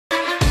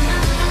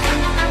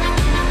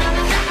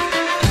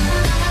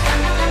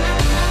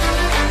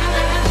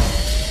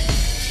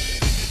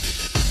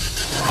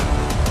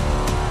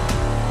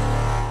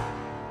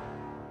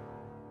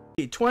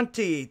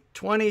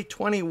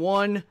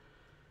2021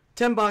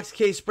 10-box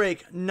case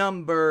break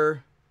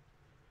number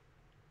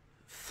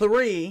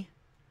 3.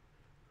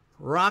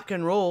 Rock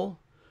and roll.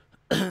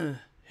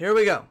 Here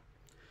we go.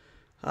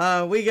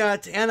 We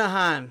got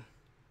Anaheim.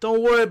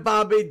 Don't worry,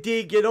 Bobby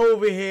D. Get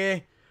over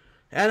here.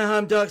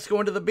 Anaheim Ducks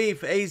going to the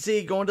Beef. AZ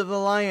going to the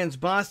Lions.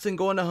 Boston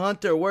going to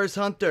Hunter. Where's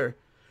Hunter?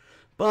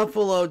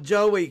 Buffalo,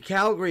 Joey.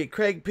 Calgary,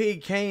 Craig P.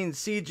 Kane,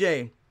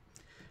 CJ.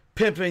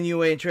 Pimpin',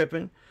 you ain't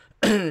tripping.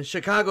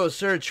 Chicago,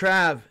 Sir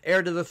Trav.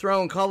 Heir to the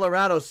Throne.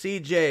 Colorado,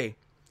 CJ.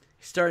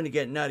 He's starting to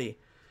get nutty.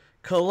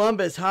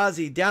 Columbus,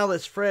 Hazy.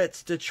 Dallas,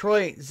 Fritz.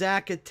 Detroit,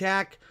 Zach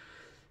Attack.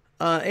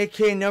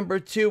 AK number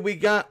 2. We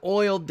got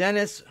Oil,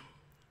 Dennis.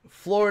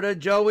 Florida,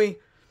 Joey.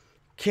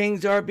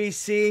 Kings,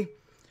 RBC.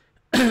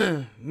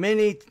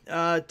 Mini,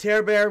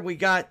 Tear Bear. We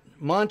got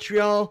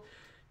Montreal,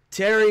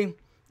 Terry.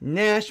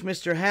 Nash,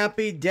 Mr.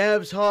 Happy.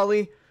 Devs,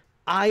 Holly.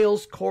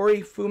 Isles,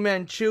 Corey. Fu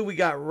Manchu. We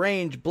got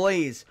Range,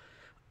 Blaze.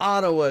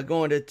 Ottawa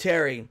going to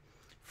Terry.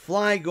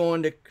 Fly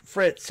going to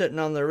Fritz, sitting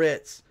on the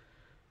Ritz.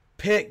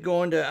 Pitt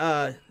going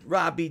to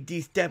Robbie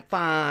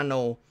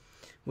DiStefano.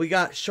 We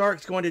got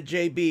Sharks going to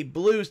JB.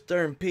 Blues,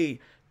 Stern P.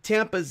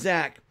 Tampa,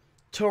 Zach.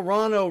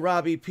 Toronto,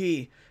 Robbie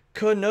P.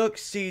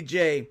 Canucks,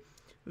 CJ.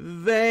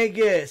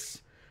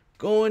 Vegas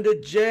going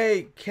to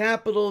J.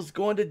 Capitals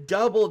going to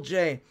Double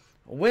J.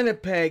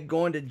 Winnipeg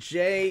going to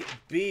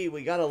JB.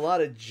 We got a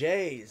lot of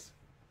J's.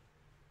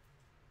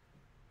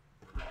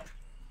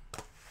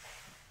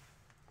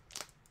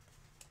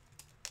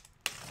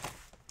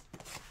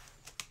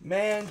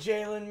 Man,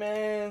 Jalen,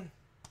 man.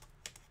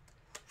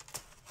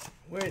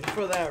 Waiting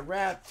for that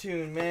rap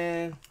tune,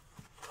 man.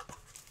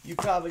 You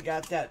probably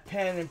got that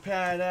pen and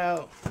pad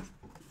out.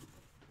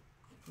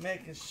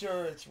 Making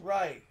sure it's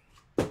right.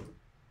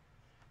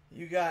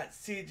 You got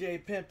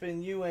CJ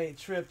Pimpin', you ain't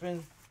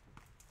tripping.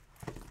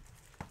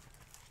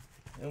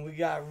 And we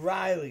got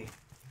Riley,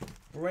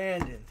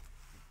 Brandon.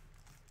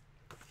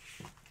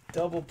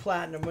 Double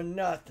platinum or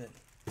nothing.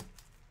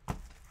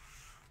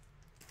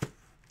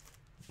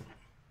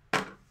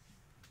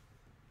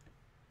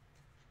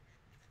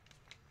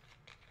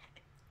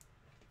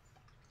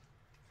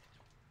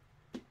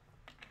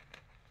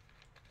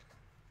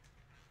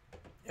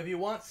 If you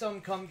want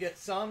some, come get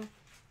some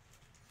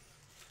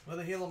with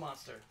a Gila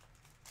Monster.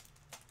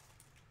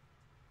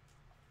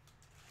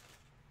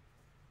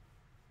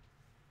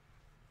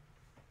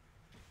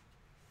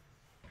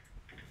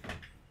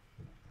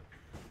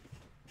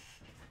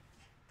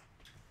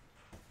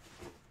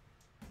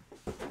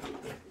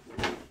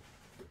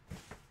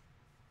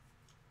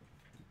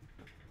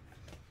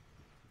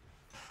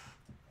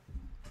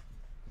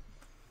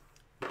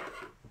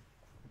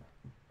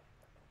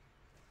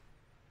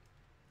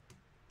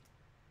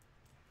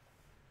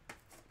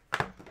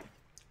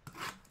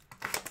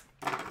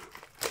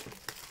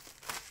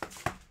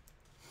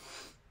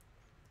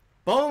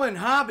 Bowman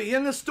Hobby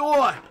in the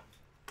store.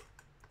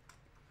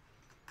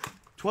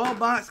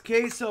 12-box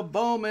case of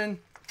Bowman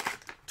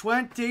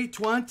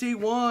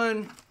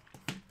 2021.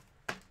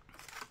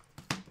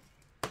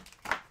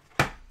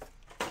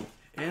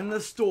 In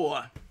the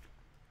store.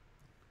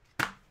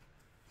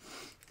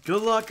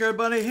 Good luck,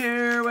 everybody.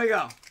 Here we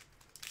go.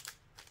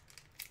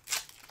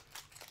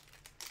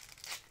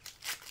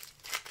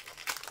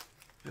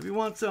 If you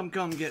want some,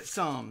 come get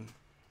some.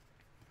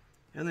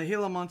 And the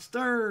Gila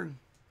Monster.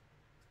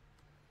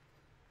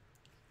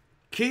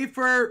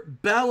 Kiefer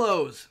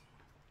Bellows.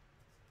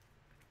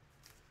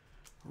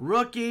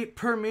 Rookie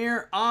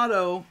Premier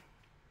Auto.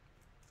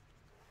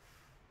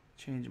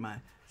 Change my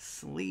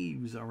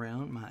sleeves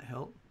around, might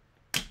help.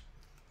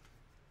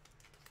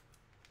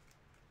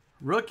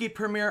 Rookie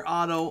Premier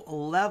Auto,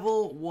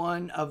 level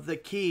 1 of the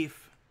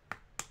Keefe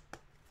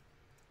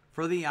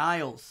for the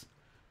Isles.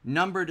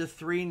 Number to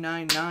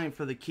 399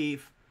 for the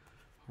Keefe.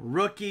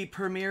 Rookie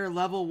Premier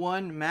level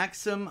 1,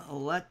 Maxim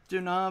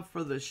Letunov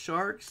for the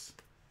Sharks.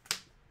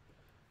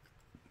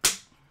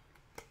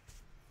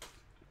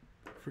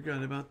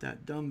 Forgot about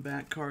that dumb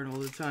back card all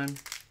the time.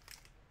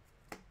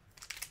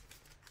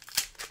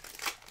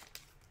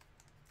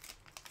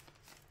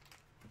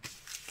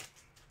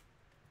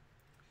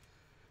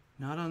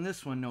 Not on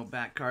this one, no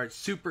back card.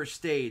 Super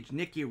Stage,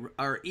 Igor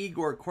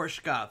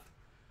Korshkov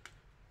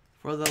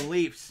for the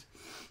Leafs.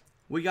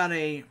 We got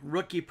a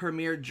Rookie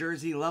Premier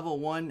Jersey level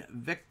 1,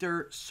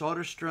 Victor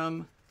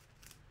Soderstrom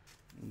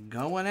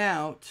going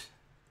out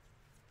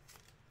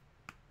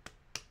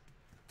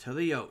to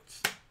the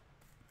Yotes.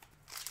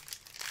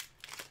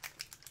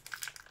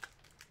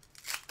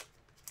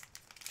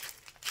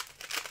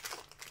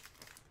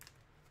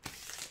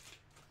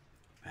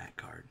 Back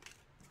card.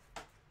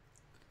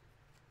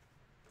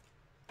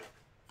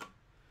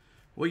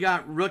 We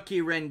got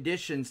rookie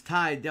renditions,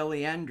 Ty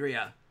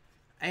Deleandria.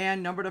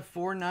 And number to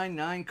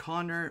 499,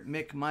 Connor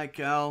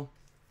McMichael.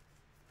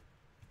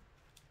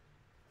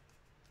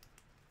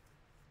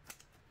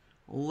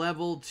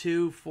 Level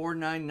 2,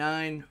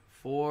 499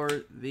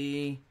 for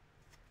the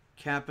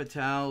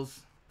Capitals.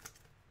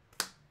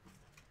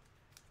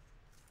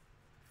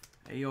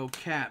 Ayo,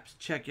 Caps,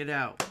 check it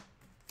out.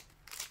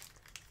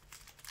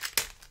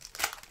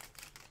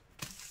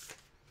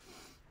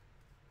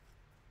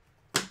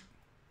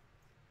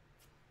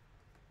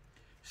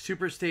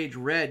 Super Stage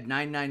Red,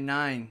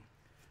 999.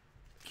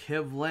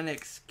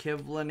 Kivlenix,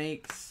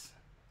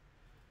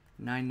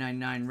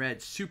 999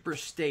 red. Super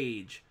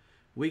Stage.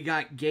 We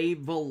got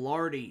Gabe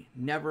Velarde,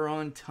 never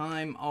on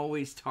time,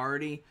 always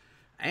tardy.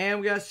 And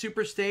we got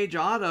Super Stage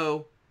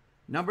Auto,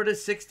 number to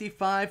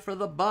 65 for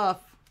the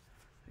buff.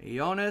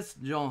 Jonas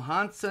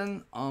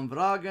Johansson,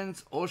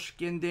 Omvragens,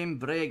 Oskindem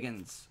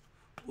Bregens,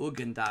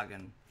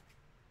 Ugendagen.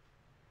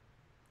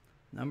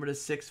 Number to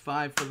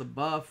 65 for the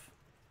buff.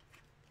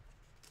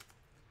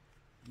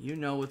 You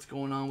know what's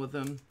going on with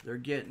them. They're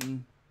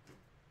getting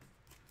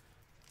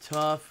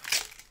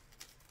tough.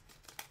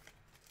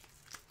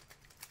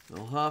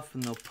 They'll huff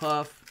and they'll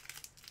puff.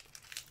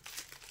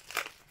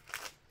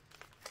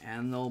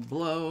 And they'll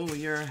blow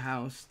your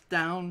house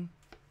down.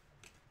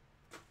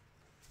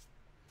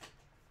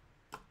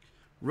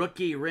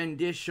 Rookie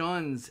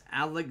renditions,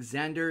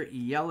 Alexander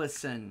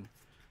Yellison.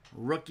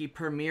 Rookie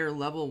Premier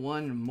Level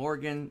 1,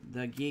 Morgan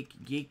the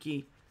Geek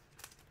Geeky.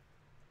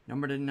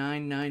 Number to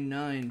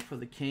 999 for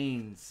the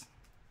Canes.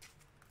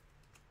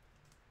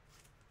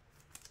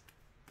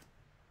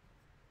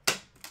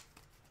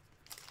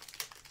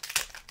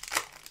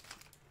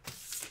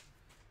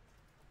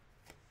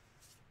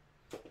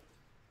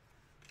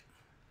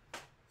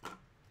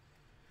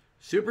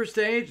 Super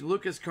Stage,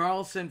 Lucas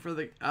Carlson for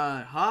the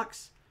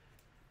Hawks.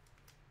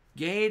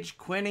 Gage,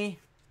 Quinney,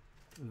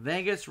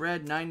 Vegas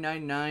Red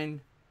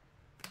 999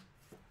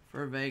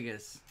 for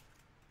Vegas.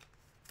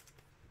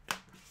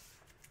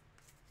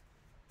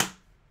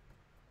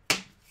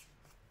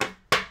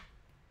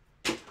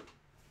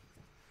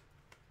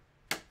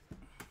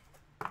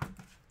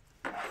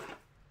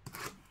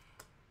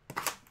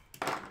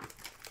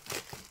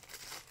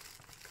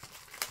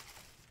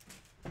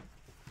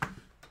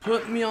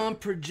 Put me on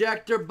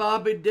projector,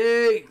 Bobby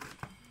D.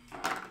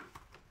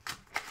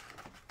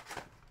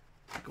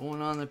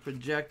 Going on the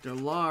projector,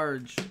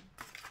 large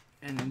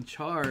and in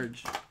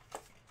charge.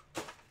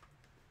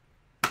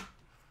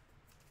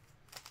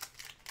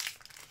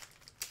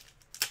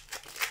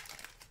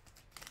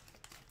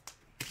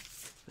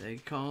 They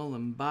call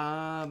him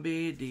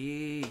Bobby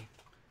D.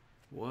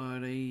 What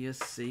do you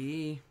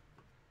see?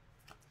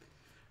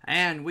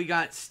 And we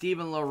got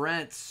Steven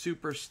Lorentz,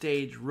 Super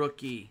Stage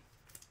Rookie.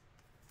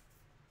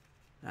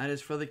 That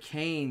is for the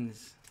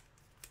Canes.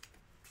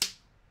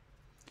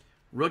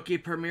 Rookie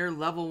Premier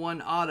Level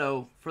 1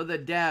 Auto for the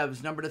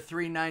Devs. Number to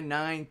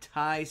 399,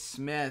 Ty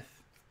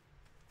Smith.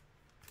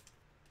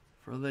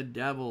 For the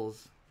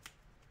Devils.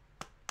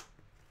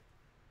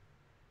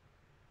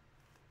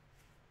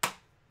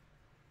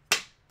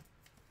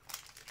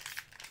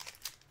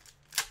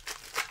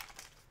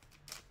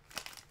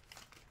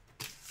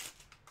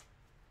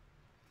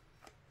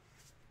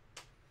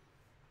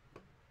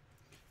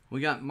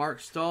 We got Mark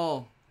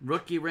Stahl.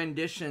 Rookie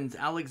renditions,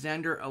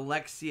 Alexander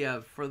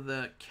Alexiev for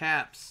the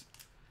Caps.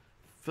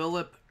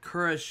 Philip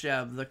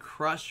Kurashev, the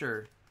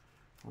Crusher.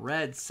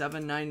 Red,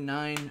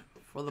 799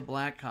 for the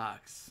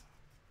Blackhawks.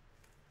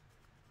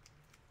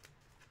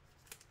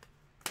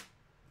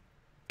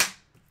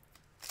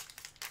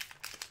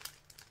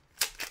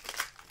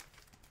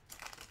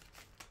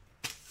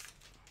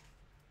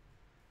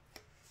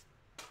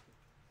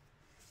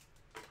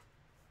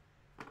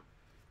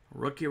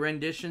 Rookie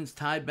renditions,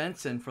 Ty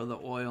Benson for the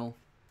Oil.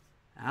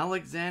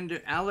 Alex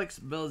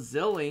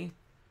Belzili,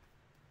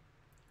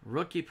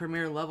 Rookie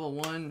Premier Level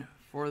 1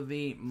 for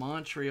the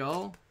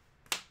Montreal.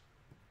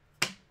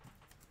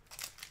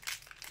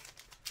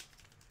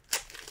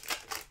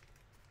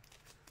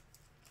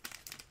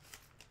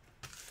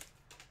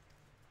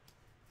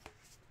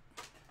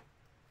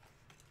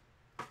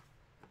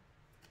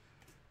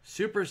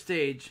 Super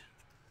Stage,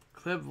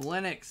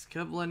 Kivlenix.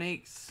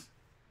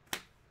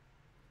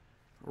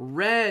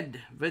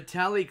 Red,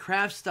 Vitaly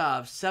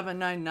Kravtsov,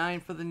 799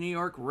 for the New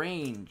York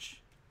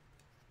Range.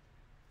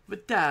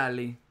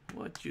 Vitaly,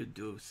 what you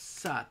do?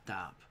 Sat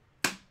up.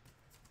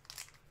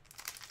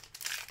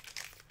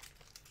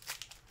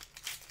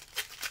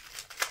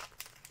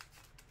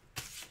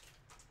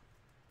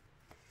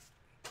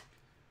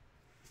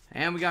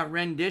 And we got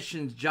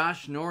renditions,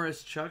 Josh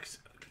Norris, Chuck's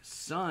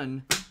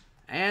son.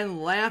 And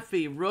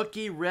Laffy,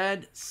 Rookie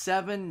Red,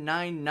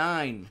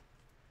 799.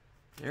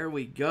 There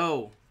we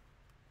go.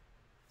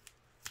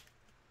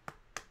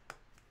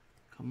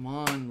 Come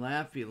on,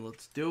 Laffy,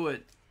 let's do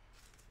it.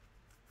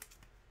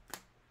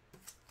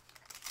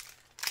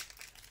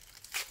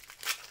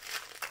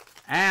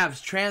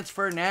 Avs,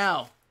 transfer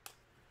now.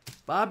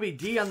 Bobby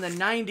D on the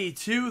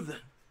 92.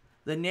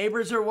 The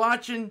neighbors are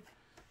watching.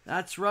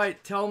 That's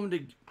right. Tell them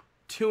to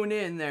tune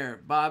in there,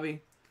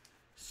 Bobby.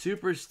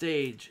 Super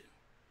Stage.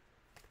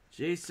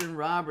 Jason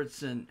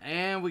Robertson.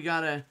 And we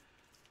got a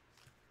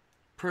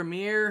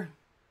Premier,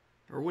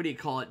 or what do you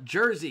call it?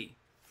 Jersey.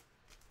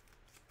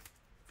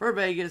 For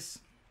Vegas.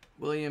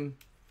 William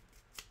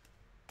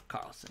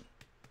Carlson.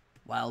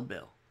 Wild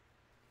Bill.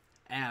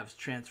 Avs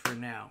transfer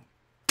now.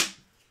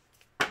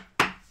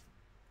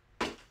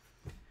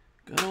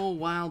 Good old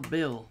Wild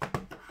Bill.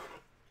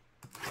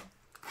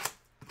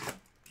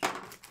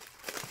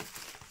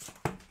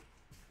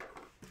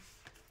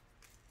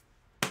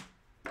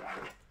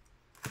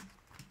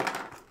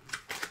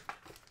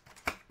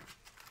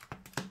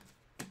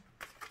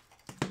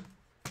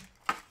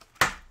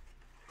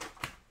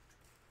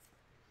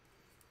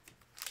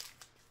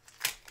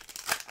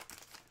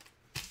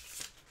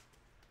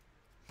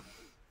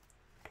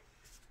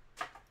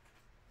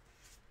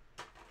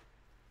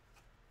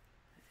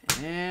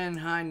 And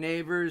hi,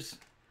 neighbors.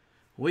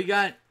 We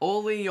got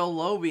Oli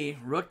Olobi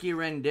rookie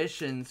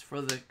renditions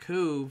for the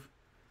Couve.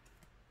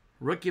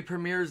 Rookie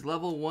premieres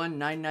level 1,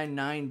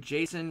 999.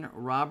 Jason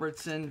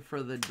Robertson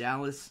for the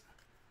Dallas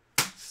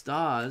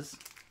Stars.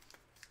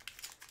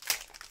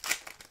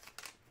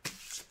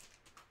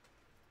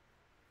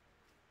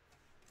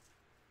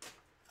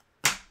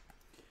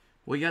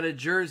 We got a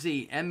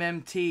jersey,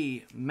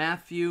 MMT,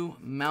 Matthew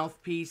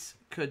Mouthpiece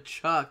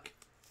Kachuk.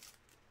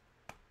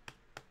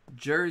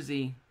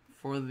 Jersey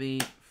for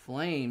the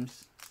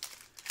Flames.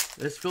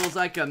 This feels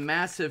like a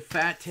massive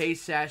Fat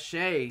Taste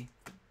sachet.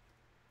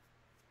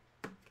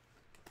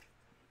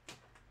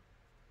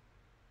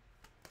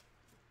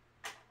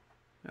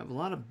 We have a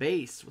lot of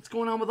base. What's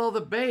going on with all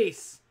the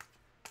base?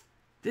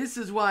 This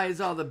is why it's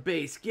all the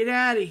base. Get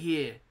out of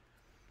here.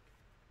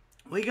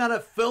 We got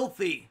a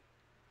filthy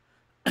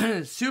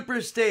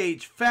Super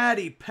Stage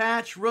Fatty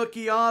Patch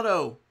Rookie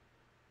Auto.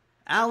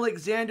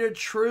 Alexander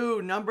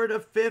True, number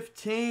to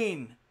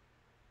 15.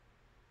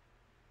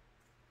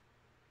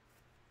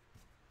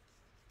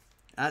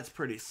 That's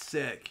pretty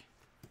sick.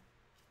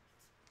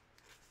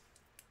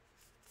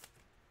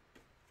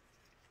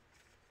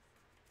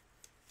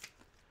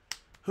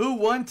 Who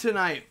won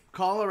tonight?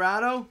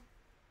 Colorado?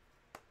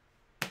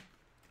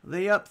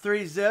 They up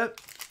 3-0.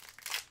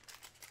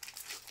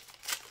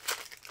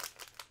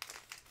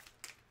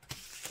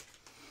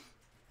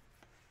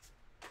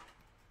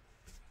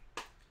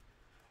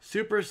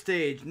 Super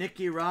Stage,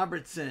 Nicky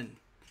Robertson.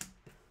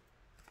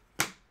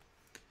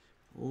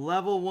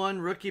 Level 1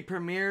 rookie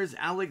premieres,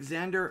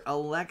 Alexander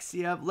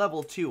Alexiev.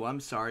 Level 2,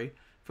 I'm sorry.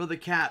 For the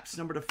Caps,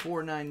 number to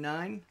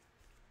 499.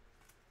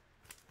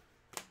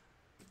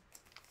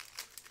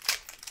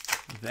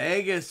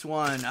 Vegas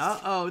one.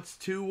 Uh-oh, it's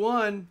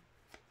 2-1.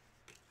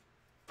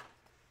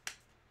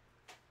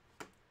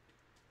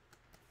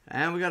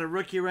 And we got a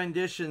rookie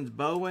renditions,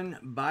 Bowen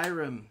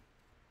Byram.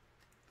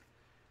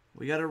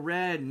 We got a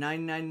red,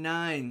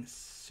 999,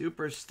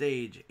 Super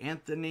Stage,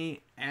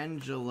 Anthony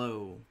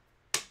Angelo.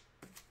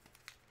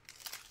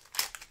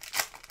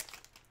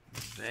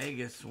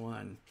 Vegas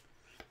one.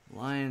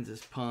 Lions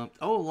is pumped.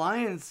 Oh,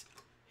 Lions,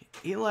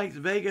 he likes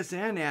Vegas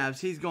and Avs.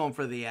 He's going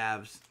for the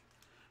Avs.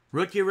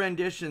 Rookie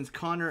renditions,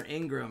 Connor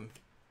Ingram.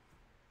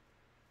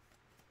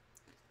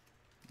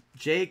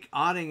 Jake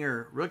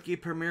Ottinger, rookie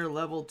premier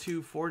level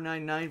 2,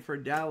 499 for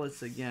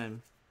Dallas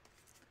again.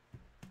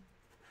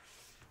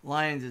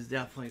 Lions is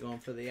definitely going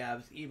for the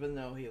Avs, even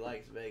though he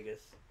likes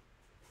Vegas.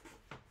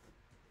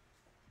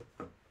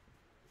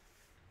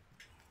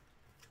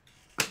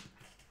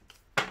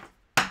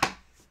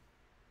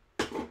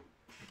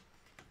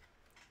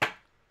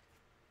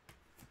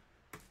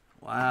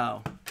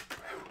 Wow.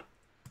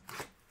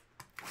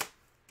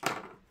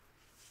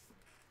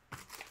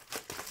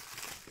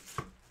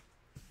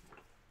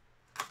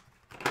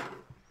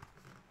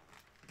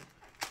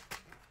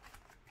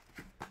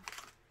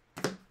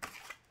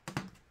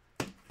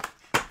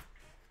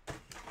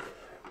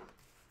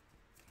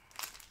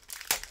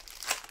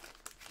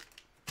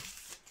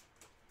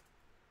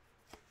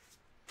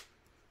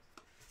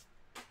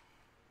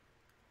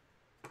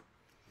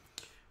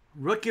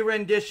 Rookie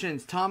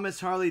renditions,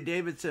 Thomas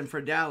Harley-Davidson for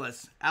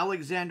Dallas.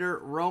 Alexander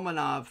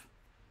Romanov.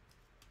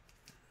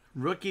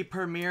 Rookie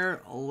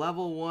premiere,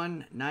 level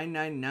 1,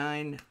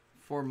 999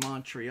 for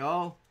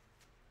Montreal.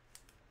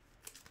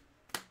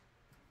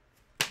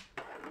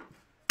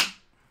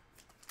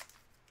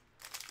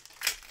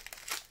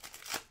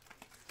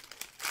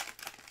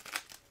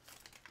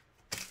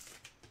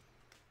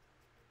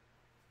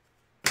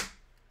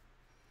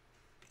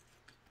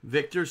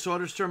 Victor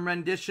Soderstrom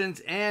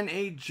renditions and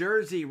a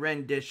jersey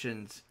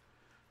renditions.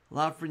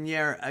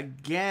 Lafreniere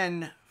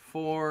again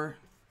for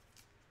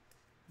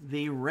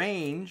the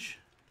Range.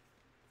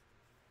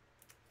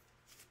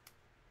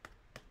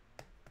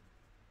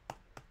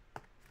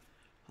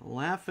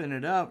 Laughing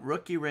it up.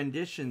 Rookie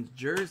renditions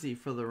jersey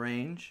for the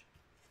Range.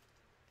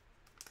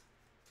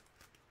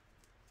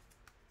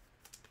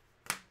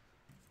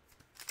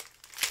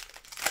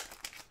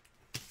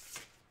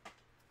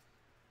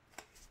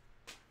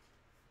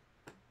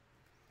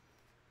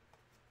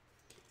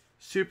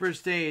 Super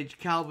Stage,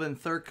 Calvin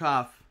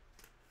Thurkoff,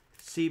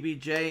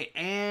 CBJ,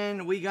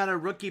 and we got a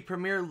rookie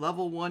premiere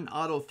level 1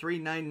 auto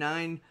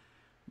 399,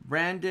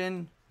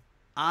 Brandon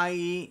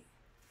I.E.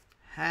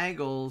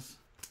 Haggles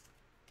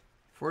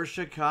for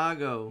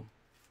Chicago.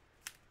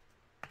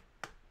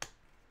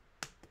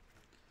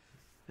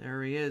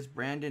 There he is,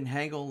 Brandon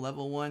Hagel,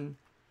 level 1,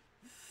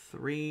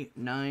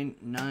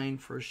 399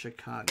 for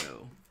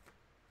Chicago.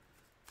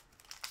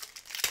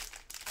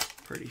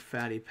 Pretty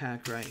fatty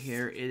pack right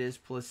here. It is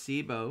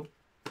Placebo.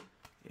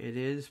 It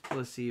is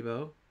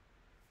Placebo.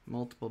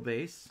 Multiple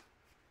base.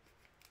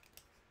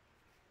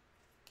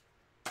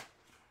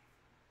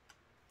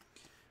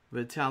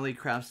 Vitaly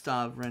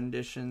Kravtsov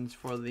renditions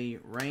for the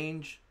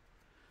Range.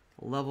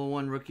 Level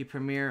 1 rookie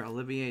premiere.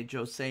 Olivier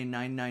Jose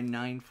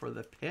 999 for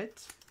the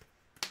Pit.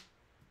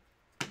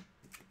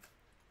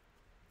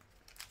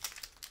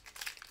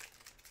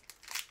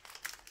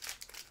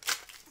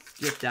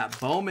 Get that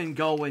Bowman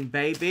going,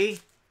 baby.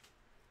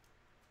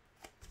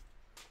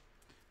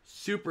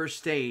 Super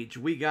Stage,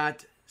 we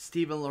got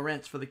Steven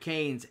Lawrence for the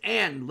Canes.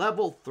 And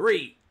level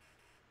 3,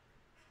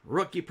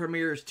 Rookie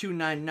Premieres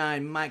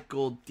 299,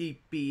 Michael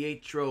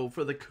DiPietro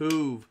for the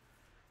Couve.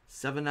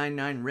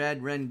 799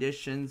 red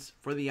renditions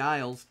for the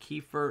Isles,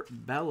 Kiefer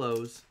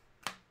Bellows.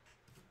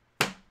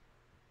 Let's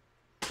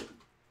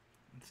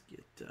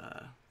get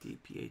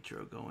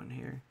DiPietro going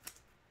here.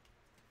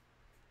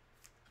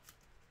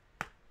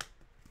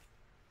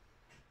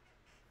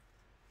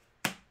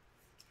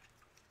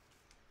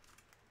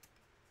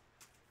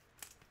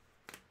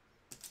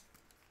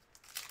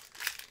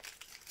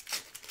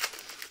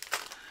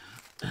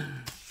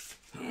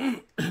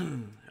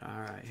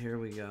 Alright, here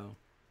we go.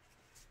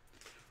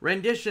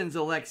 Renditions,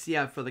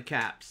 Alexia for the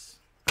Caps.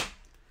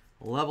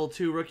 Level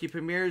 2 Rookie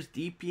Premieres,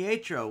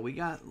 DiPietro. We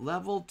got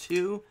level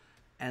 2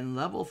 and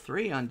level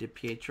 3 on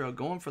DiPietro,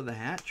 going for the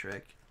hat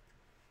trick.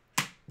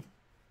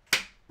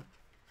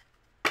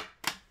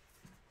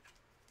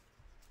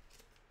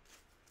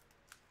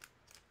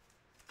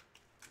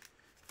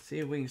 See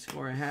if we can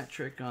score a hat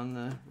trick on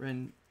the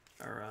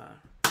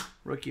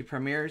Rookie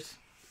Premieres.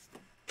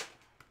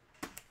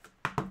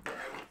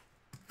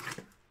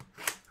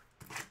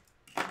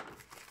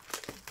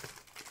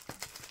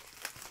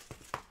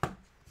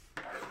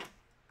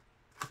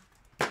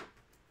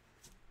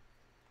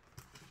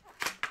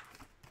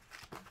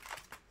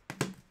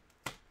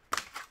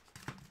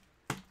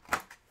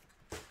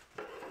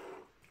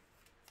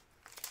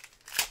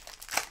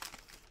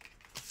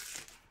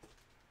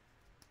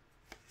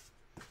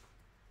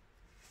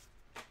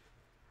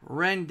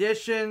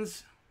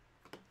 Renditions,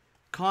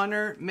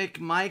 Connor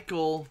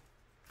McMichael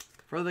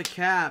for the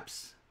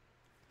Caps.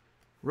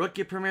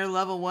 Rookie Premier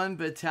Level 1,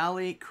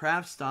 Vitaly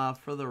Kravtsov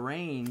for the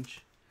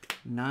Range.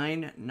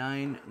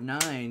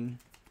 999.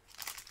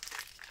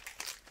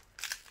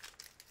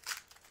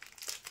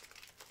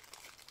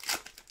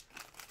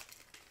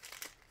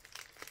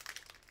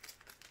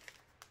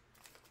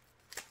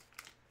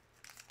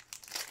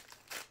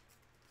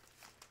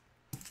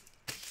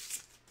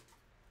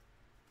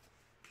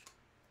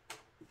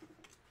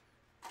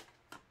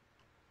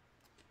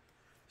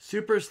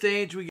 Super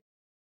Stage, we got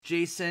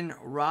Jason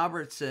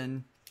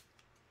Robertson,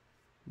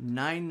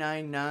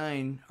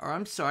 999, or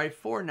I'm sorry,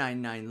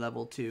 499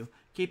 level 2.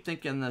 Keep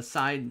thinking the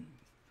sidebar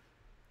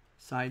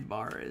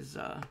is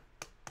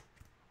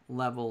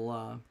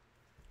level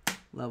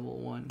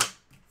 1.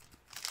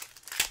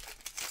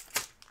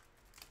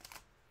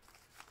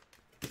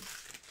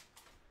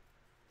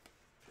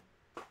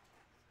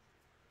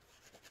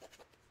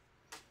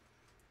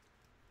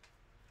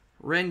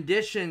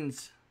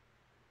 Renditions,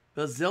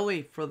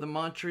 Basili for the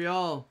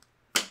Montreal.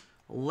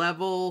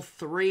 Level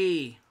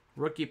 3.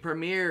 Rookie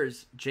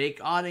Premieres. Jake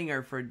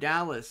Ottinger for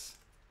Dallas.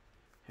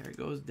 Here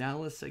goes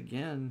Dallas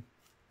again.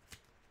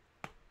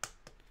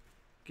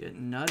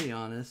 Getting nutty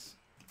on us.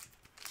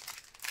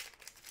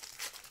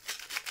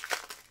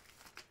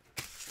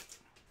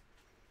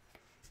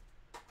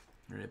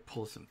 We're going to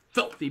pull some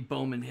filthy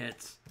Bowman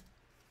hits.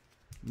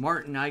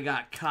 Martin, I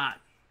got caught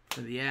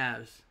for the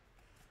Avs.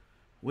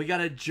 We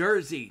got a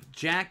jersey.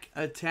 Jack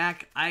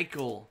Attack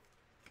Eichel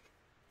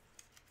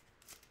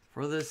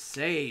for the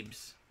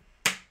Sabres.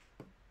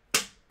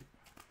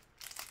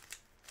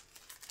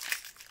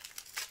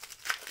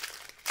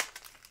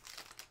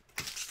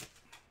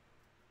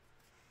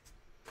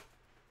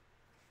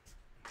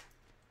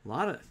 A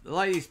lot of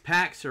these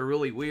packs are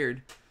really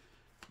weird.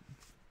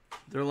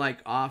 They're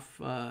like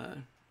off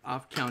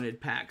counted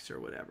packs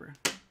or whatever.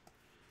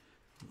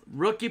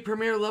 Rookie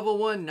Premier Level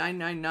 1,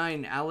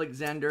 999,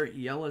 Alexander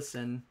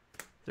Yellison.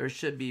 There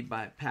should be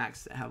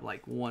packs that have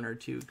like 1 or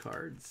 2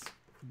 cards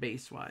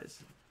base-wise.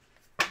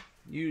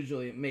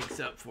 Usually it makes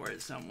up for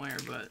it somewhere,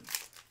 but...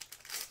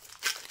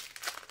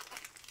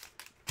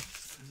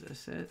 Is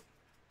this it?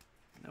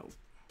 Nope.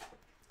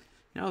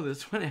 No,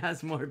 this one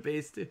has more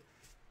base too.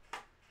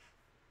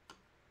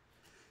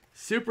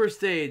 Super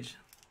Stage,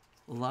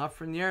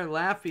 Lafreniere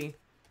Laffy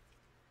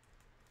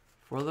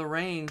for the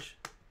Range.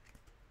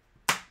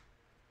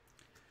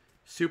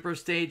 Super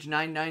Stage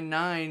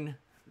 999,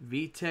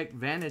 Vitek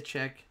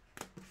Vanacek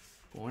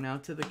going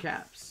out to the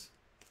Caps.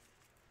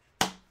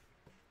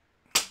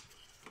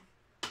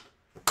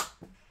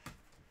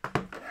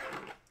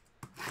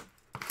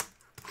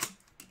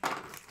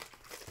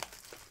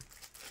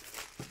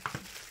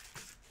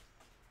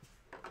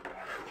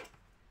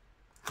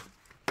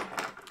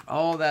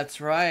 Oh, that's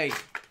right.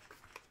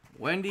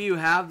 When do you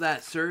have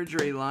that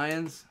surgery,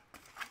 Lions?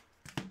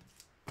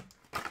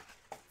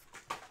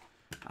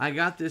 I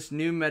got this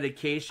new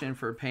medication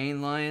for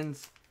pain,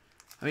 Lions.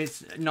 I mean,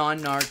 it's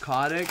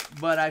non-narcotic,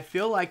 but I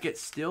feel like it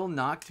still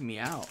knocked me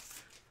out.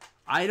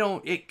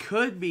 It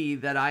could be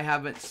that I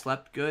haven't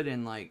slept good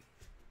in like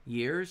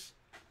years,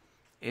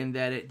 and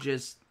that it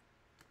just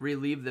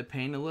relieved the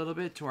pain a little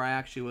bit to where I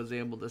actually was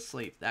able to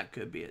sleep. That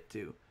could be it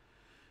too.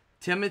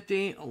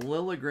 Timothy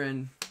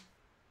Liljegren.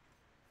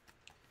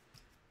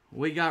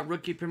 We got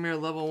Rookie Premier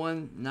Level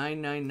 1,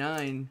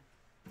 999.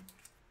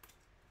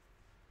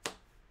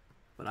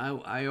 But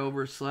I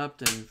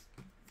overslept and,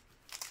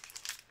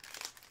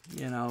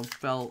 you know,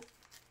 felt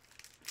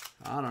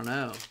I don't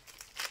know.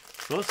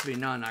 Supposed to be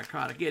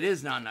non-narcotic. It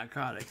is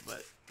non-narcotic,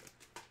 but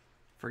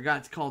forgot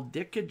it's called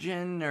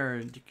Decagen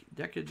or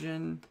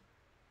Decagen.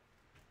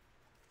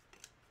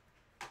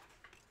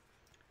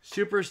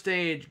 Super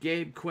Stage,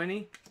 Gabe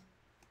Quinney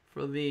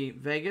for the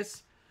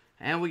Vegas.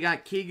 And we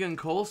got Keegan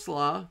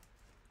Coleslaw.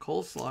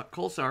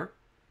 Colsar.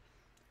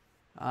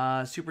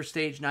 Super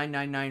Stage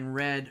 999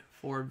 red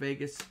for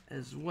Vegas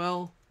as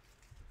well.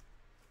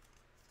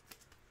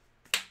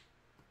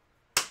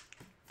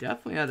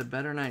 Definitely had a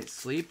better night's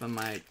sleep and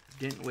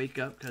didn't wake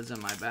up because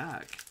of my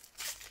back,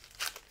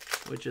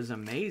 which is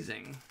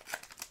amazing.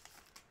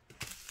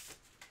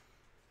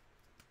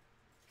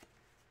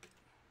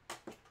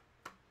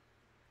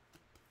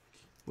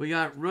 We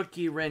got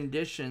rookie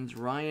renditions,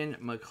 Ryan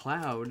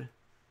McLeod.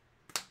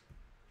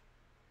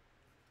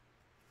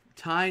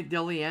 Ty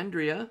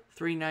Deleandria,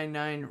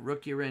 399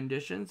 rookie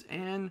renditions.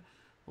 And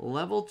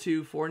level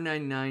 2,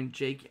 499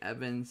 Jake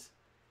Evans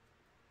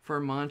for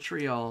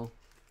Montreal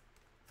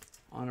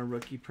on a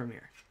rookie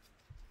premiere.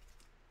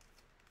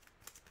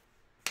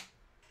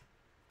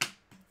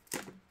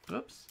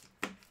 Oops.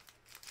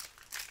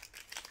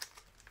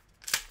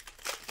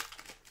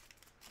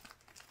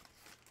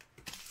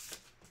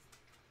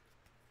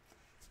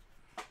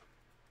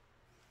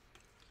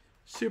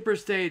 Super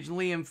Stage,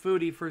 Liam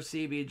Foodie for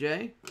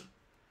CBJ.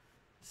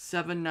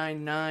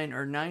 799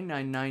 or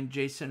 999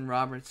 Jason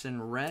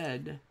Robertson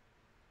red.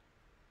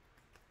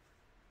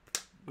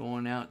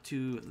 Going out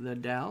to the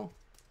Dow.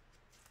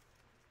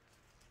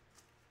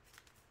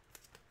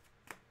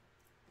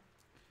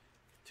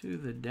 To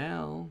the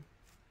Dow.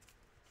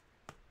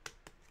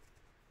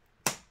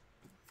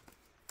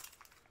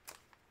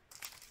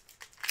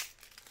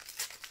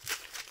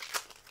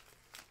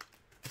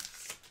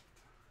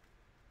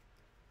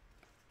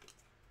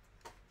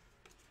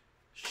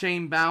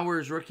 Shane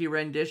Bowers rookie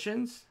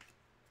renditions.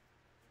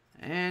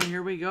 And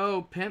here we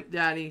go. Pimp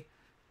Daddy.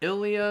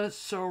 Ilya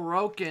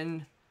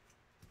Sorokin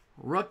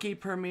rookie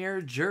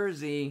premiere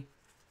jersey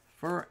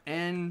for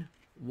NYI.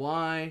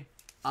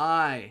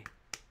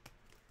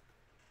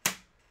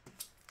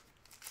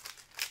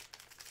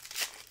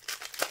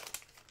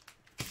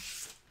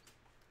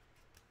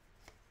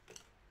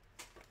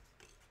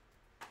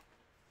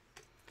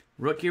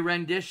 Rookie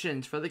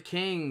renditions for the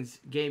Kings,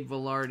 Gabe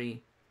Velarde.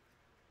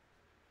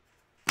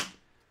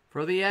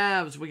 For the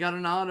Avs, we got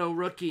an auto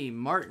rookie,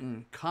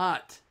 Martin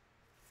Cott.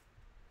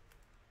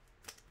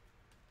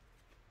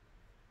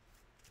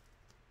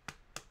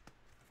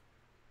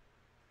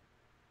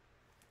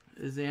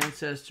 His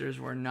ancestors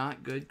were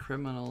not good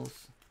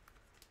criminals.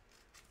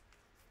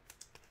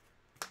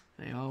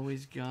 They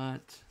always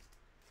got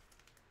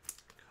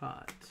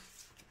caught.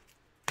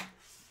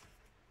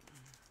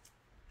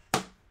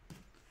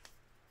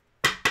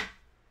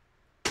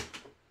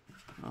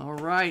 All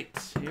right,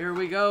 here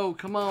we go.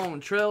 Come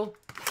on, Trill.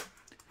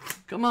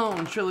 Come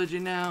on, Trilogy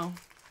now.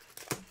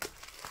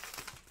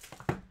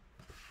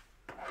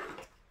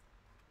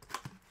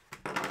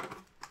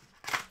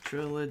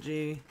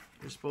 Trilogy,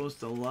 you're supposed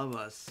to love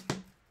us.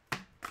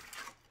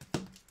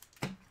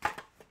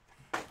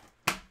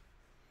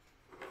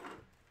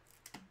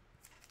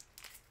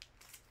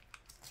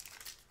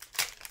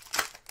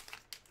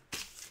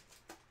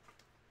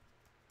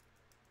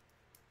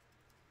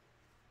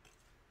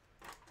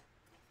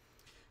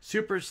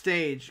 Super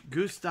Stage,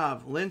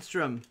 Gustav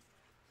Lindstrom.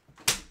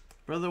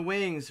 For the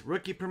Wings,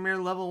 rookie premiere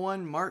level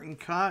 1, Martin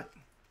Cott.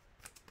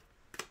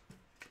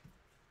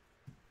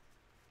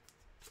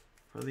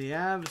 For the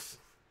Avs,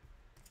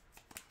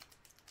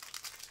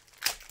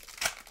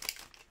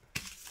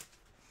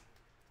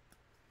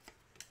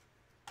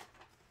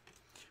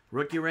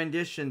 rookie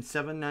rendition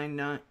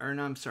 799, or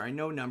no, I'm sorry,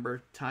 no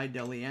number, Ty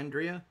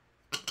Deleandria.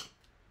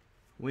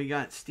 We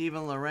got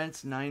Steven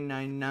Lorentz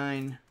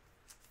 999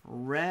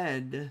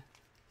 red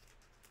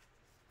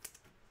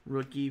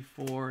rookie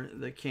for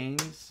the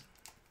Kings.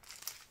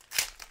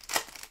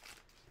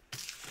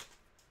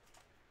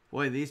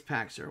 Boy, these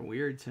packs are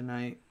weird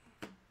tonight.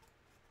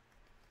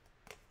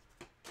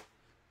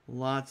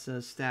 Lots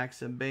of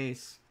stacks of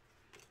base.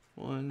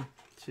 1,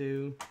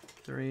 2,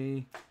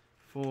 3,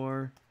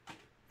 4.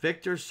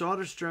 Victor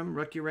Soderstrom,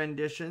 rookie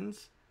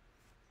renditions.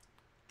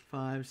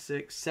 5,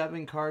 6,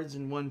 7 cards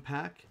in one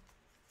pack.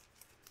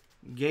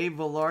 Gabe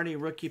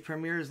Velarde, rookie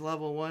premieres,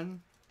 level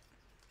 1.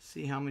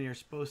 See how many are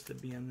supposed to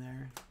be in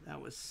there.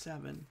 That was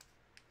 7.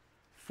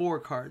 4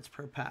 cards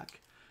per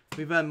pack.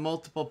 We've had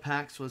multiple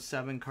packs with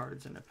 7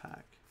 cards in a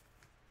pack.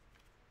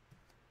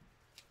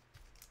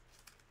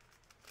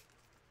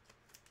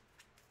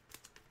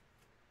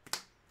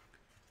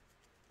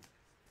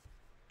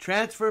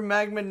 Transfer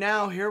Magma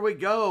now. Here we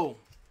go.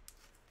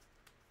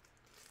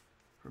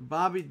 For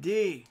Bobby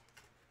D.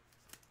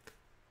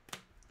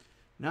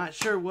 Not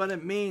sure what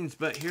it means,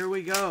 but here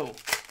we go.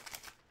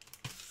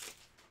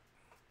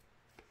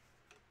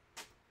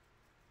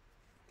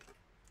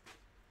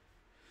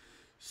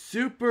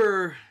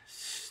 Super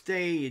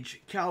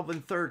Stage,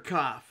 Calvin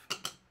Thurkoff.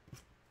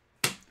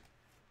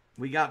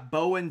 We got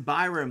Bowen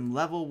Byram,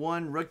 level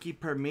 1 rookie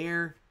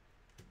premiere.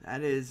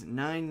 That is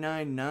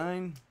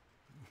 999.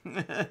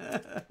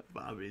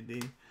 Bobby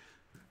D.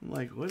 I'm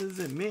like, what does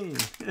it mean?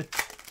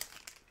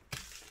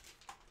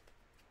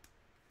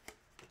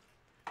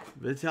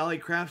 Vitaly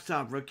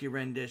Kravtsov rookie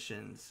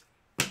renditions.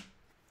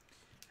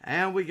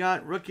 And we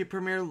got rookie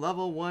premier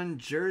level 1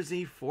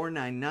 jersey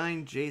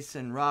 499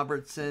 Jason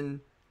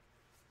Robertson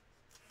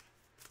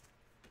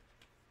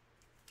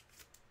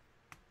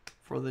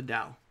for the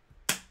Dow.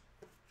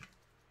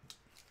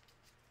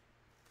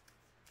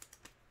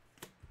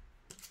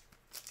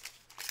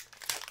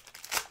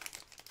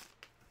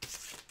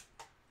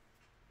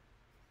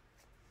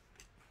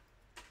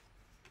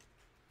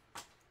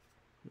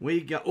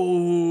 We got,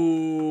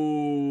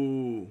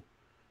 oh,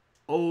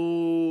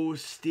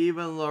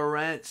 Steven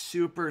Laurent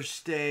Super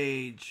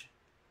Stage.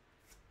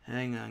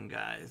 Hang on,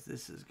 guys.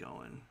 This is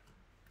going.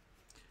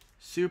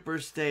 Super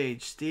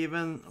Stage,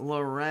 Steven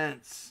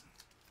Laurent.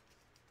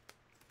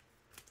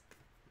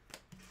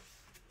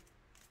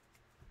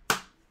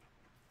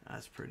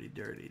 That's pretty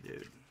dirty,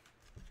 dude.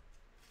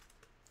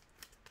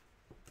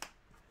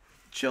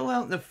 Chill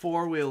out in the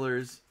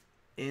four-wheelers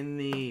in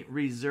the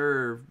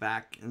reserve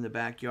back in the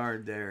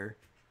backyard there.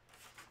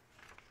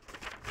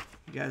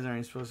 You guys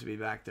aren't supposed to be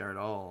back there at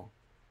all.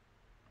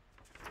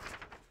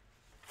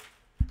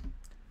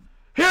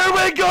 Here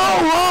we go,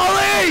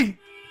 Holly!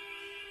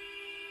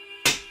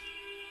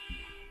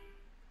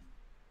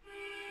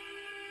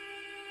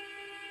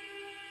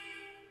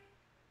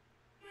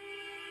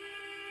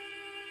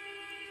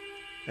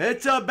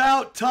 It's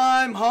about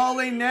time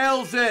Holly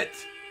nails it.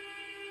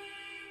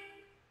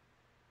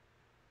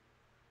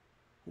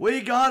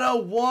 We got a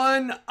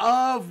 1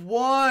 of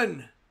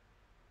 1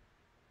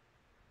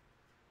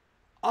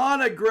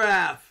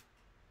 autograph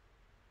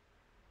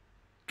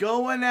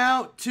going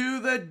out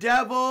to the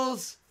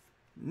Devils,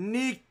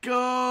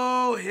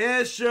 Nico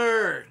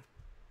Hischier.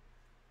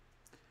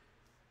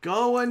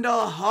 Going to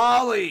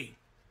Holly.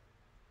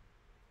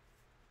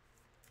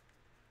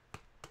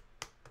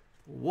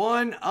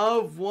 1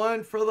 of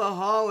 1 for the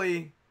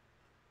Holly.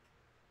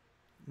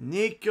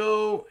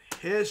 Nico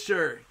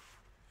Hischier.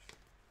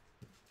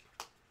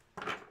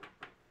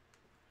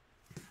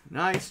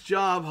 Nice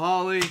job,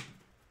 Holly.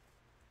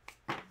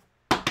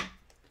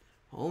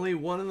 Only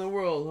one in the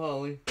world,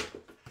 Holly.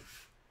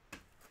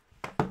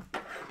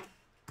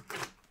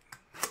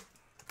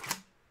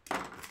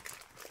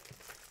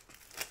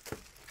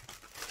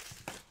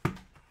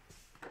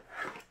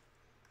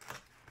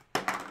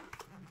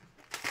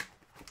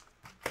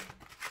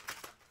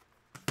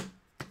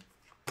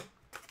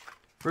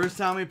 First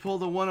time we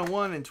pulled a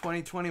 101 in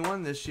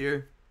 2021 this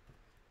year.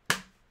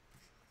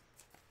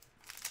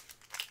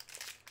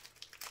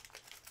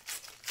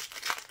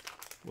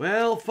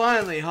 Well,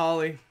 finally,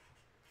 Holly.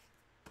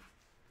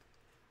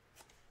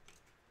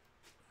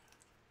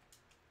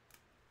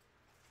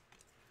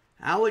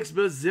 Alex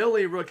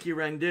Bazilli rookie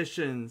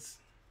renditions.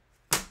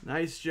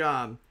 Nice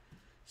job.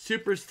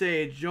 Super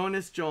Stage,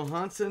 Jonas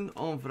Johansson,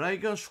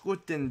 Omvrega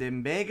Schuten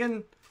den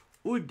Begen,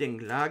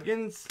 Uding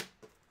Lagens.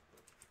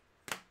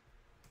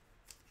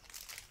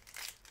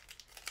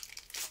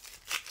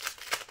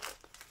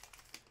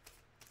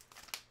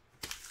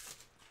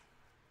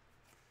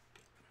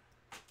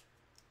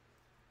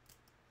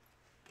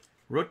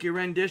 Rookie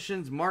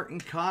renditions, Martin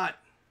Cott,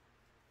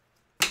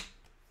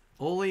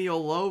 Oli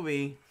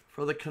Olovi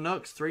for the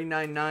Canucks,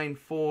 $3.99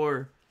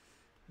 for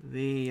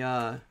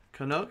the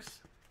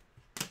Canucks.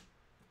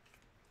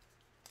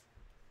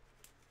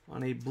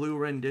 On a blue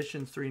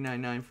renditions,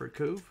 $3.99 for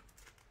Couve.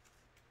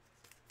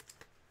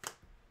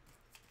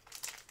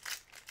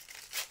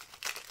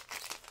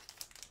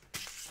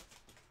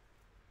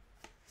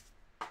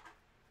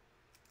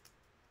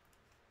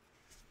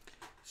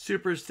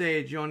 Super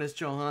Stage, Jonas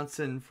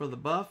Johansson for the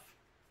Buff.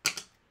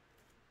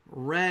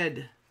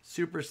 Red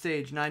Super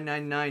Stage,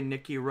 $9.99,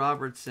 Nicky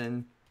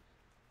Robertson.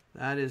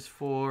 That is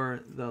for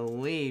the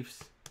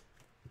Leafs.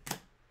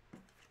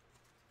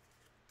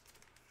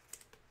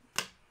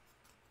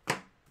 I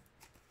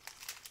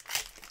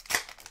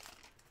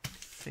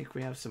think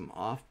we have some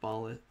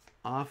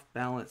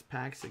off-balance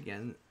packs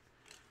again.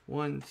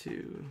 1,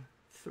 2,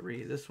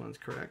 3. This one's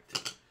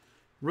correct.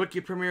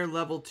 Rookie Premier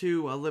Level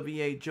 2,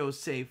 Olivier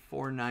Joseph,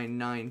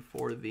 $4.99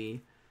 for the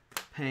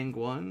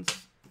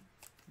Penguins.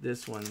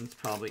 This one's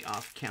probably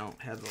off count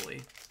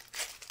heavily.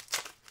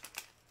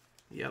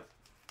 Yep.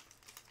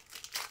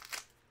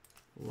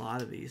 A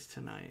lot of these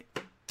tonight.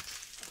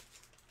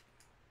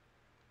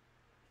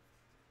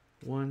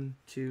 1,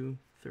 2,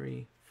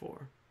 3,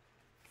 4,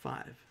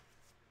 5,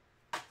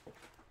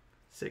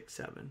 6,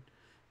 7.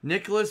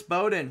 Nicholas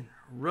Bowden,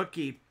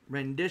 rookie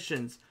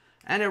renditions.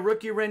 And a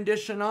rookie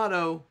rendition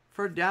auto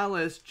for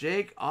Dallas,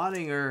 Jake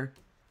Ottinger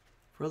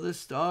for the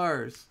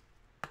Stars.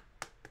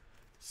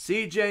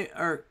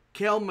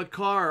 Cale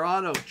McCarr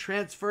auto,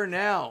 transfer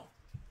now.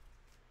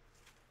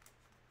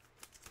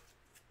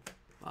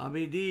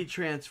 Bobby D,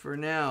 transfer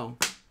now.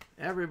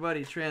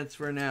 Everybody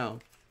transfer now.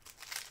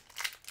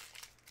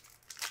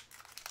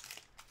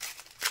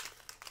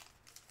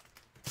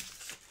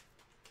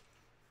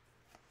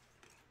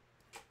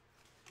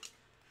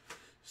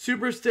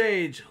 Super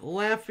Stage,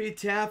 Laffy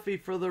Taffy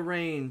for the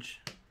Range.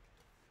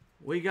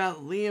 We got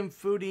Liam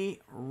Foudy,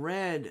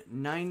 red,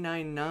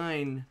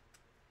 999.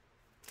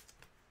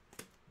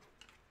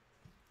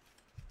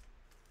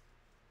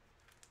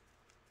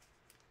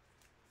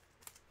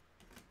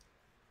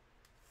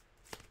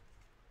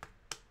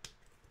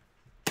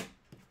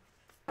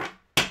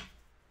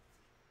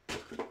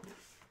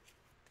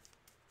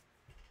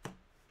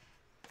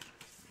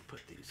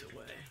 Put these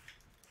away.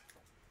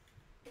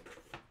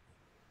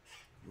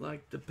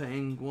 Like the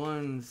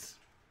Penguins.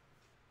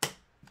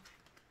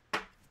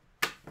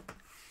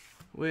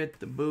 With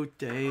the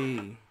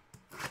booty.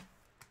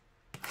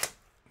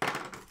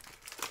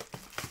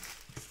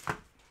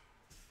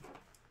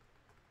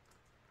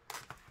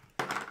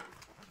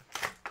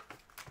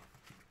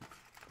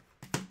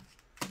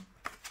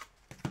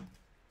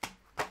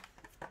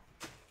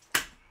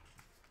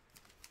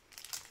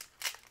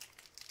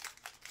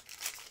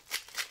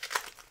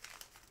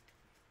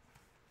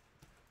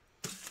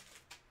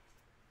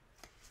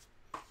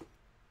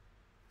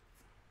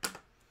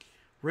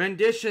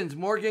 Renditions,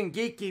 Morgan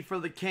Geeky for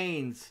the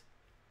Canes.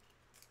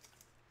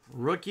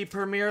 Rookie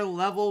Premier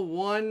Level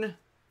 1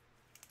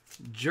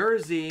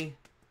 jersey,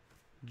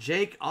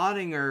 Jake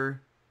Ottinger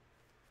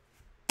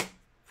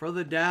for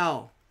the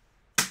Dow.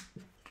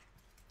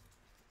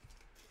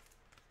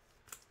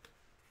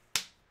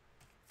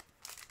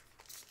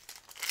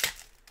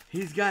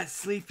 He's got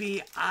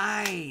sleepy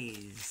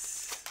eyes.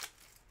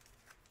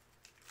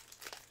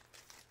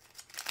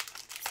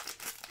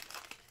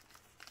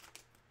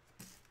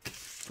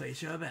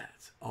 Place your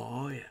bets.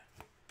 Oh, yeah.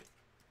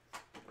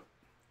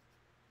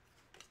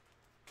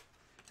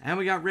 And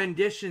we got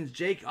renditions,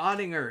 Jake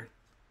Ottinger.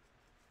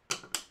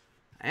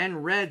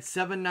 And red,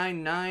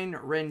 799.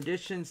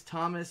 Renditions,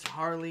 Thomas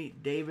Harley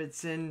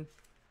Davidson.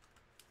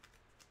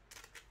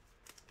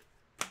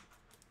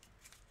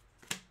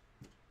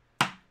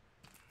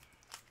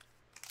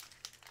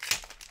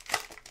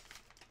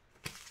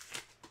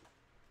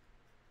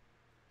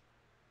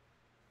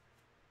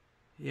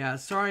 Yeah,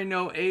 sorry,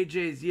 no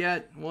AJs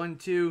yet. 1,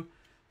 2,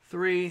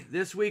 3.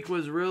 This week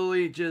was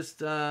really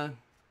just a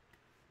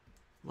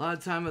lot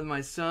of time with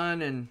my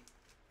son,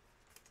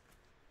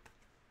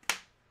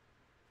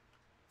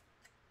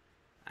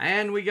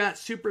 and we got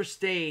Super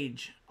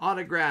Stage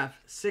autograph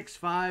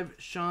 6'5"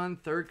 Sean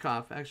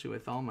Thurkoff. Actually,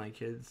 with all my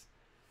kids.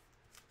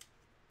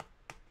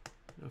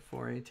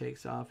 Before he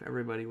takes off,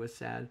 everybody was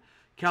sad.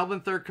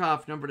 Calvin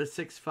Thurkoff, number to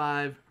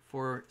 6'5"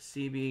 for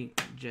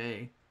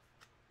CBJ.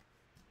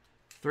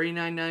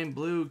 399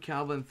 blue,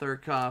 Calvin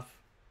Thurkoff.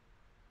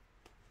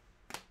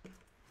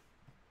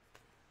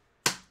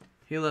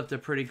 He left a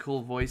pretty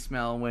cool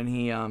voicemail when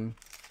he,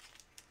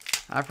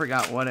 I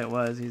forgot what it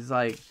was. He's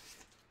like,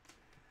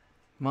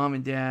 Mom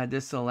and Dad,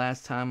 this is the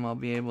last time I'll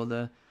be able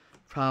to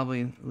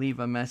probably leave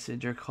a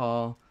message or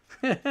call.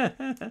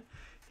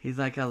 He's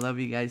like, I love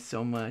you guys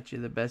so much. You're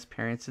the best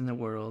parents in the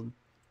world.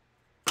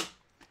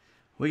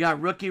 We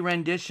got rookie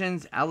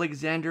renditions,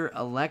 Alexander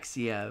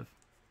Alexiev.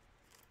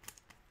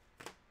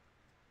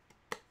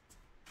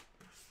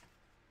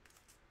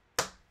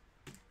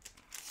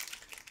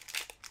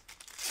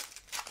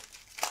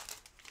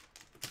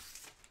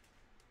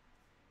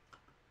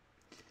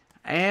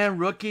 And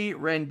rookie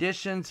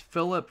renditions,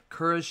 Philip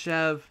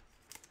Kurashev.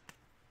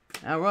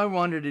 Now, what I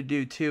wanted to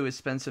do, too, is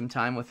spend some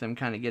time with him,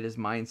 kind of get his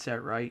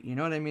mindset right. You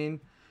know what I mean?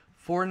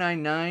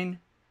 499,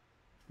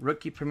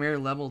 rookie premier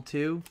level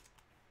 2,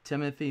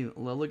 Timothy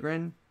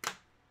Liljegren.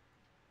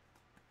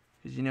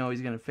 Because you know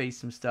he's going to face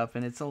some stuff,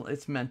 and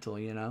it's mental,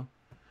 you know.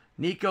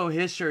 Nico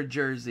Hischier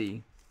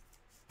jersey.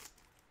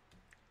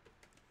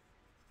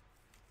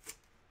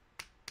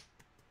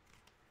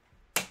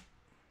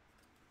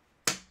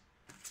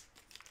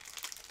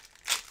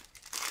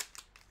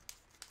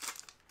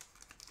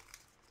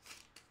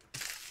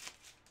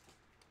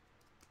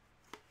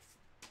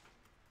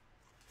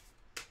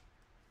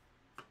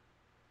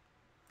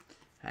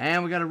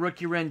 And we got a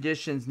rookie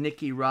renditions,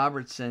 Nicky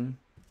Robertson.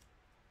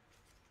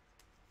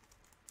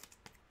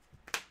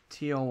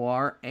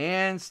 TOR.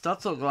 And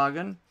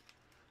Stutzelglagen,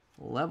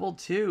 level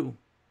 2.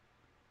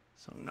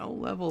 So no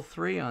level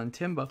 3 on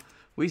Timbo.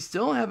 We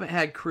still haven't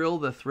had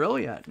Krill the Thrill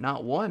yet.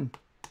 Not one.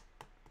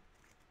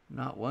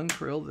 Not one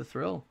Krill the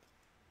Thrill.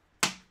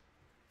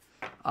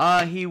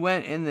 He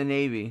went in the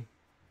Navy.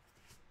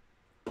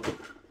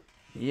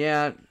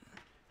 Yeah.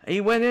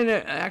 He went in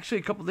actually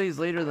a couple days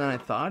later than I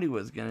thought he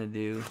was going to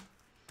do.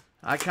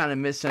 I kind of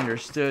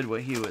misunderstood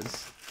what he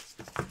was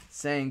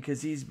saying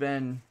because he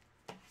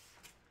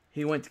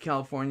went to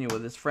California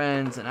with his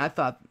friends, and I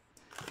thought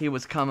he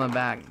was coming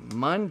back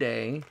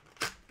Monday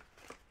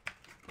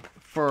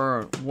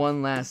for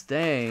one last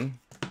day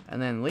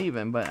and then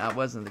leaving, but that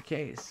wasn't the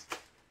case.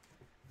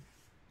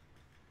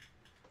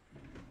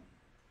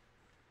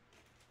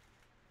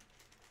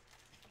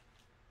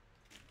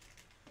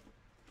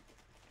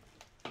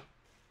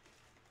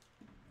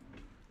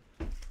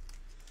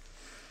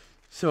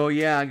 So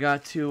yeah, I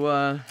got to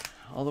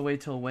all the way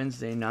till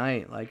Wednesday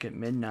night, like at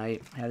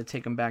midnight. Had to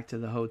take him back to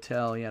the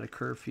hotel. He had a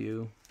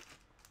curfew.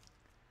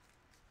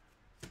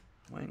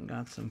 Went and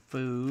got some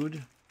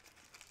food.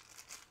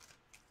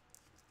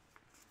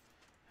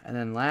 And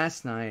then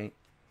last night,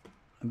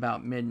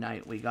 about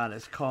midnight, we got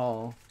his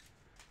call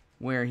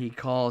where he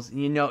calls.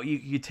 You know,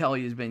 you tell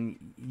he's been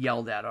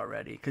yelled at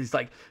already. Because he's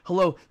like,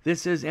 hello,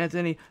 this is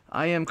Anthony.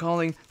 I am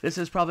calling. This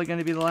is probably going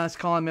to be the last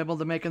call I'm able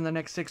to make in the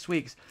next 6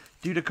 weeks.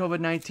 Due to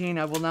COVID-19,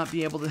 I will not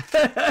be able to...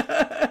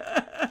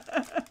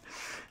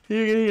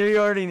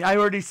 I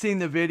already seen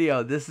the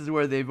video. This is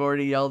where they've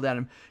already yelled at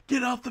him.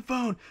 Get off the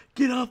phone.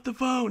 Get off the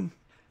phone.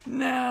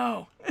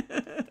 Now.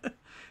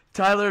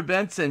 Tyler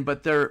Benson,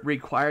 but they're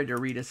required to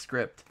read a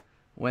script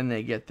when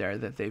they get there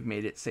that they've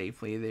made it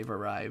safely. They've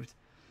arrived.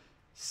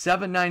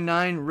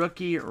 799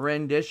 rookie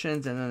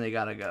renditions, and then they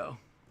gotta go.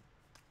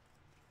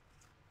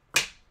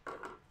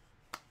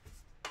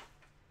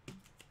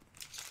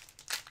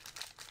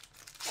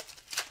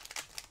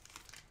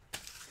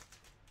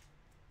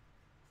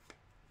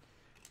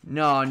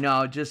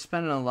 No, just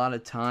spending a lot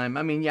of time.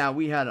 I mean, yeah,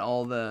 we had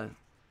all the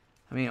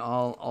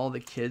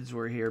kids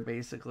were here,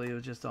 basically. It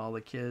was just all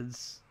the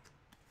kids.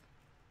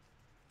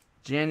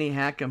 Jenny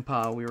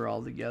Hackenpaw, we were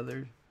all together.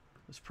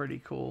 It was pretty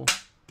cool.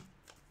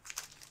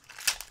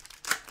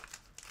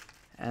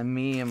 And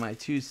me and my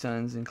 2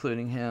 sons,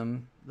 including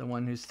him, the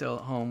one who's still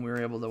at home, we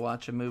were able to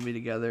watch a movie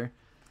together.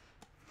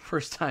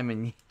 First time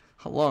in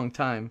a long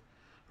time.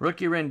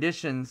 Rookie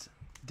renditions,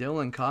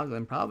 Dylan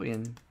Coughlin, probably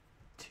in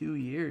 2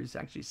 years,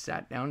 actually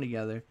sat down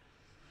together.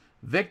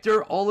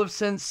 Victor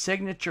Olofsson's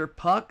signature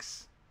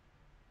pucks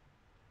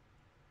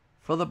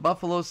for the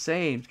Buffalo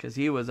Sabres, because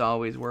he was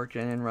always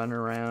working and running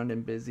around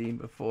and busy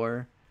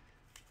before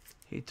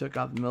he took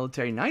off the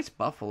military. Nice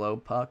Buffalo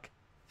puck.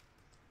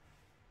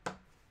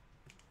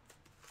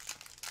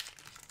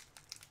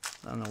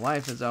 And the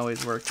wife is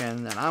always working,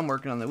 and I'm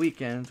working on the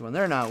weekends when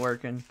they're not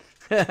working.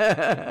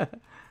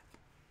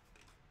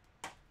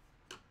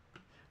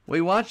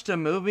 We watched a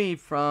movie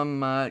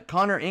from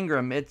Connor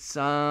Ingram. It's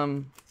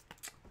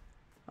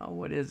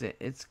what is it?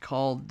 It's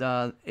called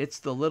It's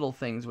the Little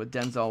Things with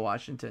Denzel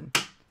Washington.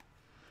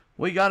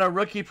 We got a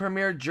rookie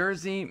premiere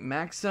jersey,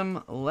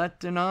 Maxim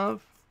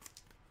Letunov.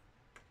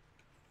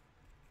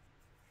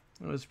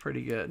 It was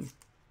pretty good.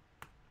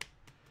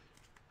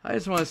 I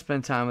just want to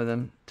spend time with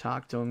him,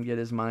 talk to him, get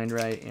his mind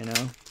right, you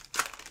know.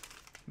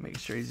 Make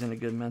sure he's in a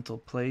good mental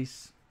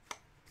place.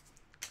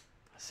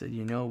 I said,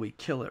 you know, we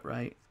kill it,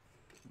 right?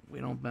 We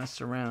don't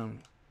mess around.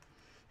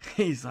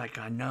 He's like,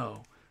 I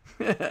know.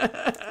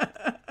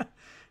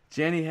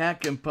 Jenny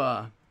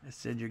Hackenpaw. I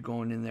said, you're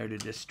going in there to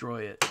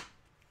destroy it.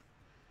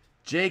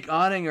 Jake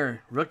Ottinger,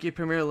 rookie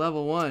premier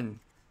level 1.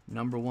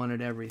 Number 1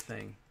 at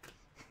everything.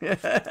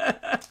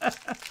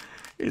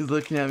 He's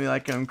looking at me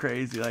like I'm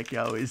crazy, like he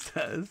always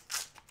does.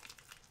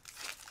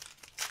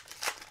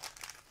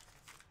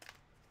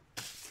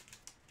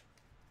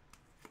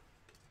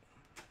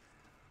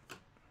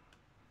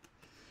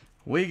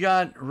 We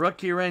got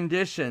rookie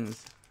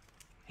renditions.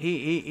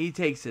 He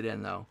takes it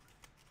in, though.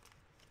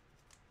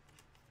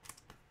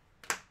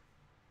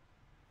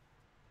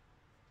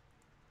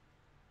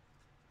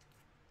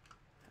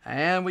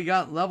 And we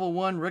got level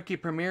 1 rookie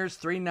premieres,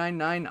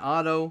 399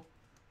 auto,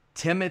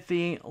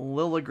 Timothy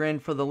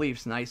Liljegren for the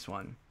Leafs. Nice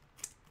one.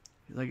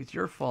 He's like, it's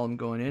your fault I'm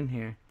going in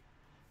here.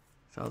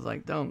 So I was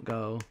like, don't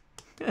go.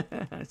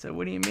 I said,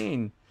 what do you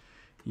mean?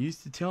 You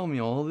used to tell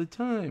me all the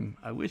time.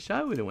 I wish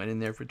I would have went in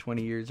there for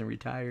 20 years and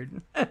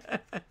retired.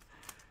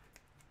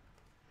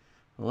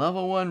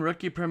 Level 1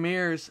 rookie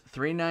premieres,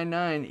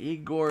 399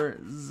 Igor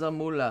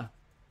Zamula.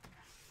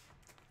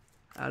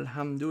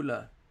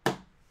 Alhamdulillah.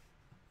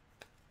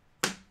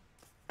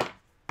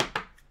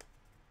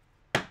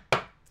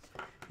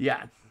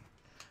 Yeah.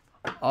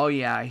 Oh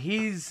yeah,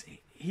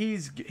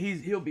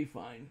 he'll be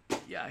fine.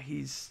 Yeah,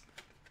 he's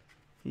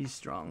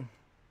strong.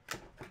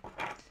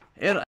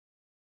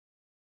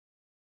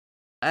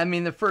 I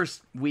mean, the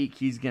first week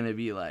he's gonna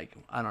be like,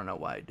 I don't know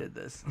why I did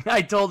this.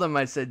 I told him,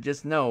 I said,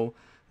 just know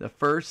the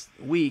first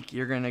week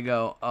you're gonna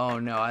go, oh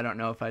no, I don't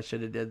know if I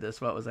should have did this.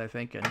 What was I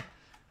thinking?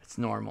 It's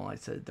normal. I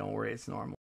said, don't worry, it's normal.